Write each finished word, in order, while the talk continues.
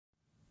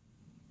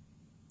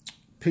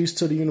Peace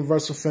to the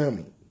universal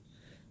family.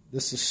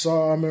 This is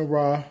Sar Amin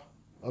Ra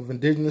of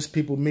Indigenous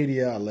People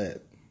Media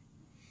Outlet.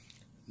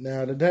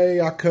 Now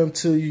today I come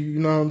to you, you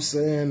know what I'm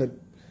saying,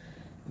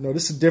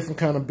 this is a different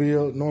kind of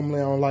build.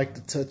 Normally I don't like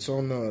to touch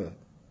on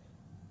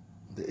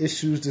the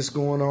issues that's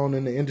going on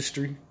in the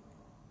industry.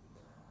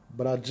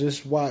 But I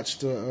just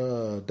watched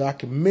a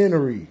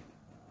documentary,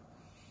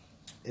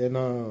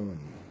 and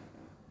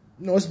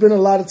it's been a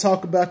lot of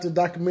talk about the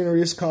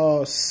documentary. It's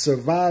called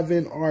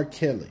Surviving R.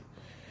 Kelly.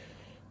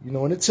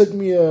 And it took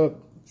me a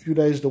few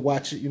days to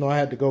watch it. I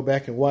had to go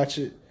back and watch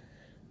it,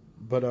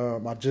 but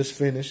I just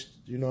finished.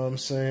 You know what I'm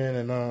saying?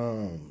 And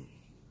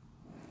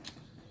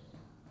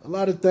a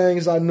lot of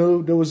things I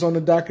knew that was on the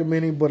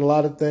documentary, but a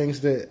lot of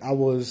things that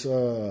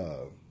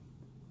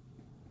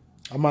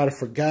I might have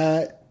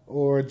forgot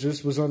or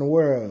just was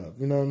unaware of.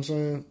 You know what I'm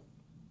saying?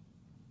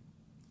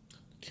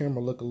 The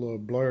camera look a little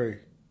blurry.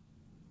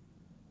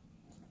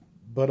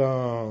 But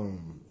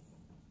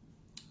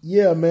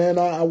yeah, man,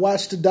 I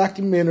watched the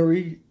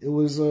documentary. It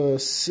was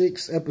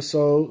 6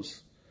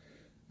 episodes,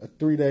 a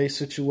 3-day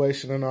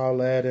situation and all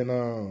that,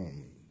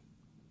 and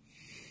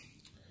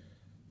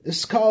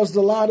it's caused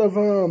a lot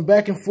of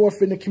back and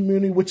forth in the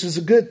community, which is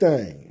a good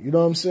thing. You know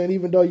what I'm saying?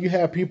 Even though you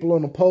have people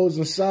on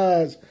opposing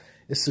sides,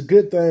 it's a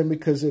good thing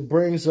because it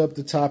brings up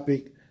the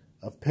topic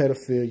of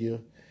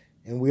pedophilia,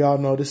 and we all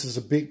know this is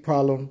a big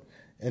problem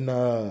in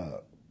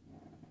the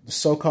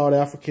so-called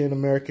African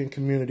American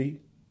community,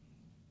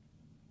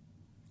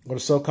 or the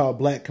so-called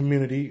black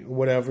community, or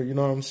whatever, you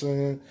know what I'm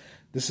saying?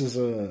 This is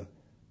a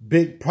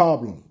big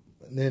problem.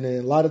 And then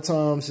a lot of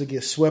times it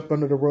gets swept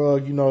under the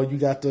rug. You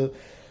got the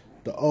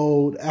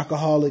old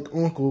alcoholic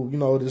uncle,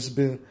 that's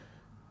been,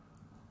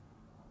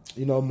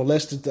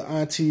 molested the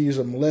aunties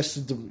or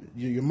molested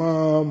your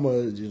mom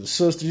or your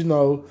sister,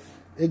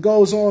 It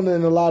goes on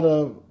in a lot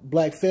of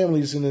black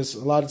families, and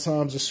a lot of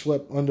times it's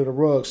swept under the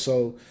rug.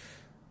 So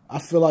I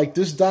feel like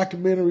this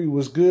documentary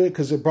was good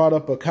because it brought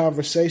up a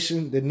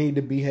conversation that needed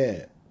to be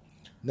had.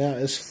 Now,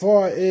 as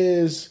far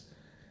as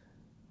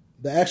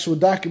the actual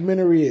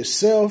documentary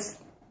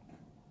itself,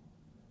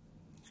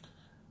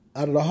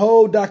 out of the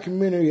whole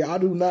documentary, I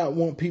do not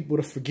want people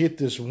to forget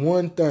this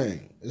one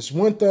thing. It's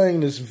one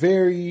thing that's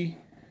very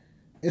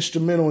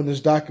instrumental in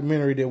this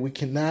documentary that we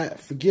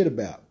cannot forget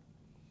about.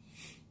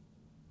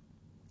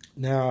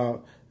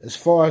 Now, as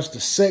far as the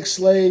sex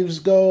slaves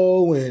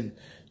go and,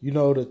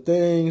 the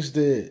things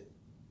that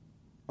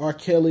R.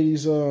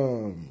 Kelly's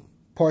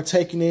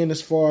partaking in,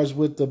 as far as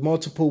with the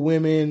multiple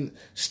women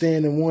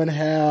staying in one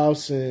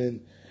house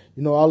and,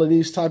 all of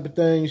these type of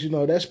things,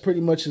 that's pretty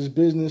much his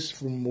business.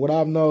 From what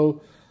I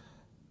know,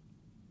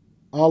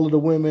 all of the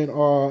women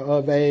are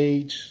of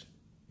age,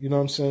 you know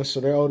what I'm saying?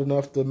 So they're old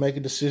enough to make a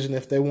decision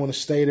if they want to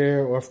stay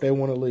there or if they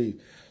want to leave.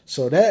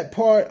 So that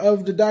part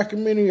of the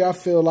documentary, I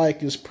feel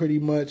like, is pretty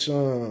much,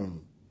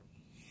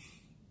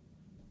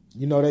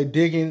 they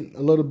digging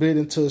a little bit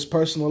into his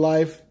personal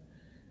life.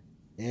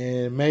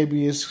 And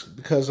maybe it's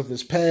because of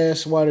his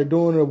past why they're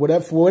doing it, or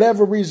whatever. For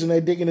whatever reason,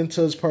 they're digging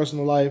into his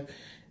personal life.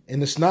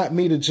 And it's not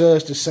me to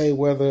judge to say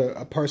whether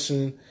a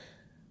person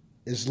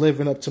is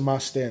living up to my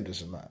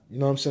standards or not. You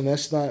know what I'm saying?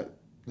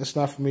 That's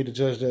not for me to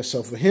judge that.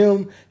 So for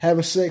him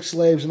having sex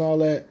slaves and all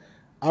that,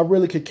 I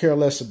really could care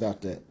less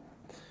about that.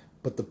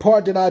 But the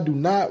part that I do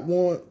not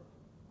want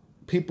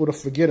people to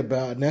forget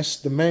about, and that's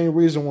the main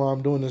reason why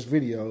I'm doing this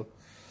video,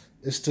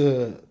 is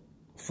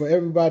for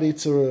everybody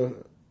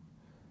to,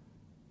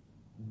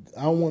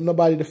 I don't want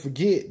nobody to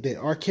forget that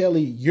R.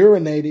 Kelly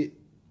urinated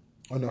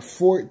on a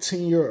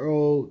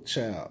 14-year-old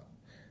child.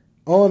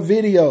 On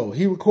video,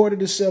 he recorded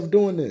himself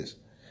doing this.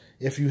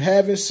 If you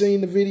haven't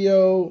seen the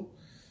video,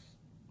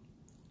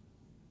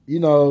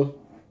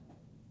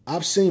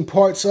 I've seen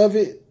parts of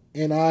it,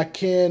 and I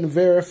can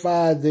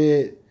verify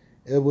that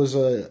it was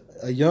a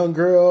young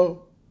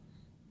girl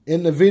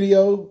in the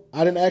video.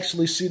 I didn't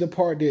actually see the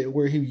part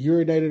where he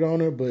urinated on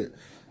her, but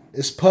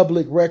it's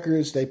public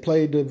records. They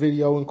played the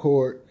video in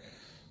court.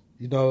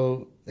 He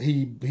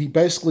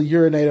basically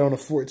urinated on a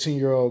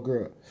 14-year-old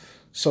girl.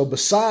 So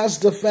besides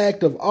the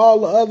fact of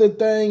all the other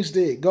things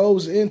that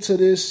goes into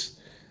this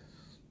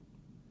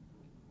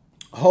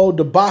whole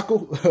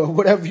debacle, or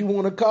whatever you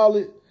want to call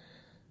it,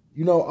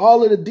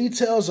 all of the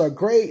details are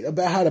great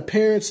about how the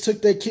parents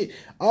took their kid.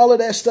 All of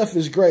that stuff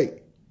is great,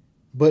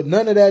 but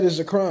none of that is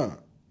a crime,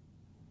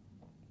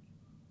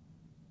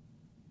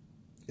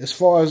 as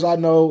far as I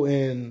know,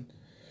 and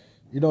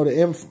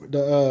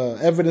the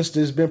evidence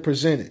that's been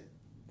presented.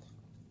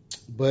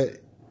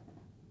 But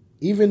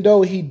even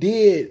though he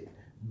did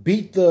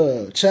beat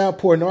the child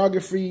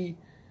pornography,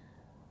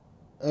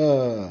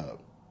 that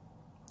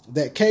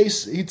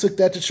case, he took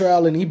that to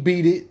trial and he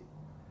beat it,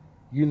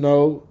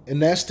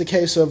 and that's the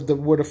case of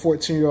where the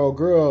 14-year-old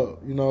girl,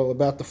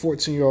 about the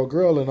 14-year-old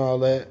girl and all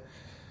that.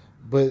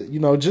 But,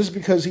 just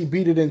because he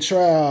beat it in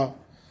trial,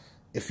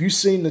 if you've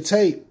seen the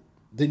tape,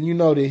 then you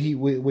know that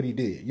what he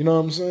did. You know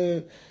what I'm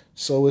saying?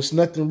 So it's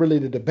nothing really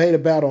to debate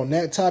about on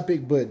that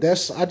topic, but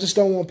I just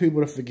don't want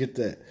people to forget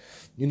that.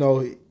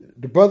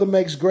 The brother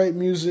makes great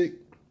music.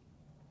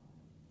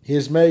 He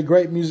has made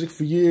great music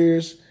for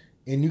years,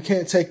 and you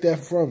can't take that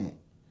from him.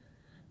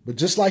 But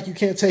just like you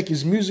can't take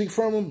his music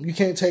from him, you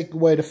can't take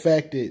away the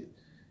fact that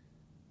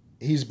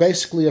he's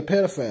basically a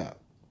pedophile.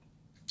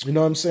 You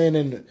know what I'm saying?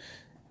 And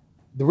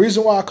the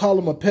reason why I call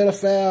him a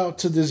pedophile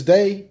to this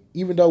day,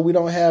 even though we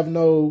don't have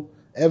no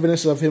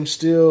evidence of him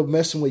still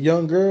messing with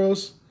young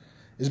girls,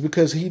 is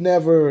because he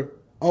never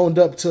owned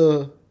up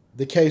to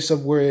the case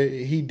of where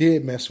he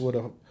did mess with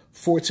a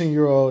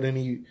 14-year-old and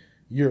he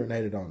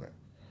urinated on her.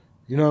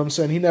 You know what I'm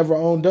saying? He never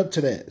owned up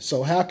to that.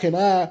 So how can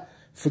I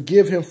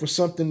forgive him for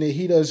something that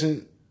he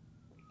doesn't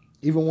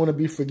even want to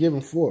be forgiven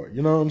for?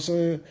 You know what I'm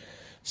saying?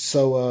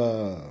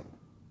 So,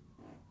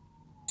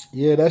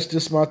 yeah, that's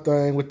just my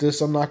thing with this.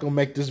 I'm not going to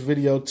make this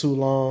video too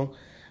long.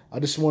 I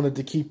just wanted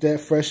to keep that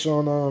fresh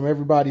on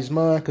everybody's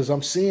mind, because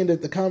I'm seeing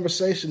that the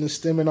conversation is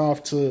stemming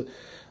off to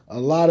a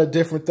lot of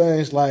different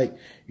things. Like,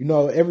 you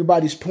know,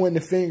 everybody's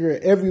pointing the finger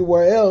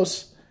everywhere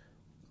else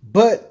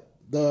but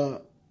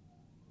the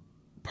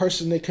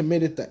person that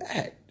committed the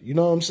act. You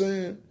know what I'm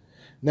saying?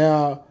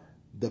 Now,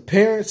 the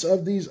parents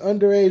of these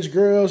underage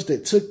girls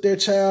that took their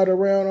child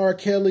around R.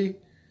 Kelly,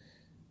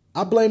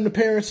 I blame the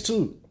parents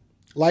too.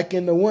 Like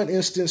in the one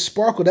instance,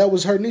 Sparkle, that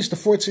was her niece. The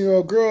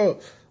 14-year-old girl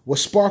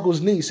was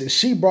Sparkle's niece, and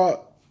she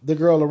brought the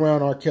girl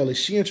around R. Kelly.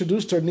 She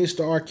introduced her niece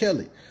to R.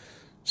 Kelly.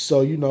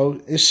 So, you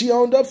know, and she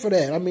owned up for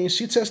that. I mean,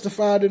 she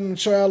testified in the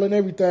trial and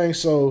everything.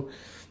 So,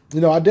 you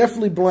know, I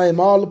definitely blame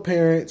all the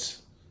parents.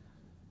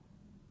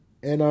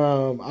 And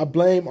I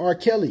blame R.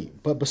 Kelly.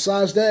 But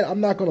besides that,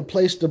 I'm not going to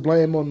place the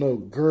blame on the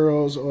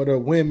girls or the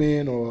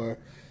women or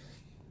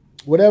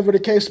whatever the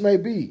case may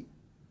be.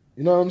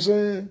 You know what I'm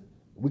saying?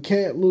 We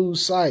can't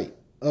lose sight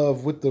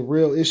of what the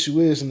real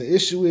issue is. And the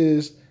issue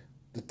is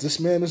that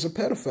this man is a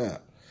pedophile.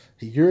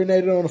 He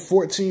urinated on a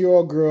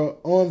 14-year-old girl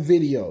on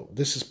video.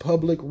 This is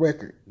public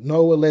record.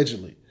 No,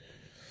 allegedly.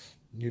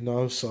 You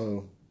know,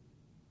 so,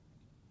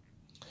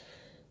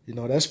 you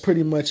know, that's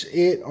pretty much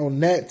it on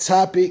that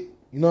topic.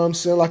 You know what I'm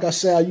saying? Like I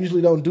said, I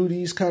usually don't do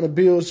these kind of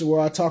builds where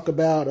I talk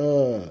about,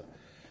 you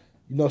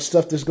know,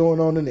 stuff that's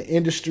going on in the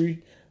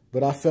industry.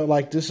 But I felt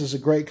like this is a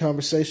great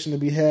conversation to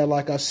be had.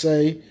 Like I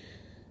say,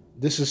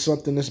 this is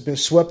something that's been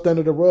swept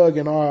under the rug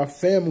in our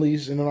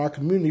families and in our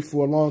community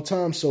for a long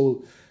time.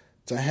 So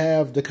to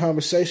have the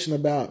conversation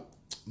about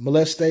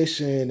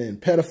molestation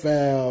and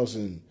pedophiles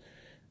and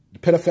the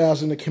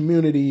pedophiles in the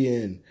community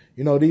and,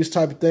 you know, these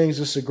type of things,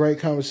 it's a great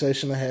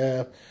conversation to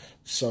have.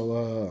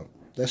 So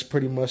that's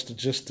pretty much the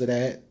gist of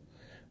that.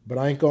 But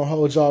I ain't going to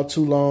hold y'all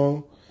too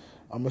long.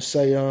 I'm going to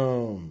say,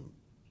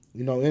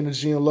 you know,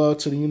 energy and love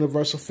to the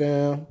universal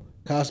fam.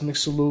 Cosmic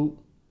salute.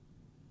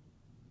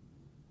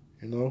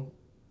 You know,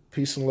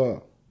 peace and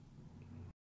love.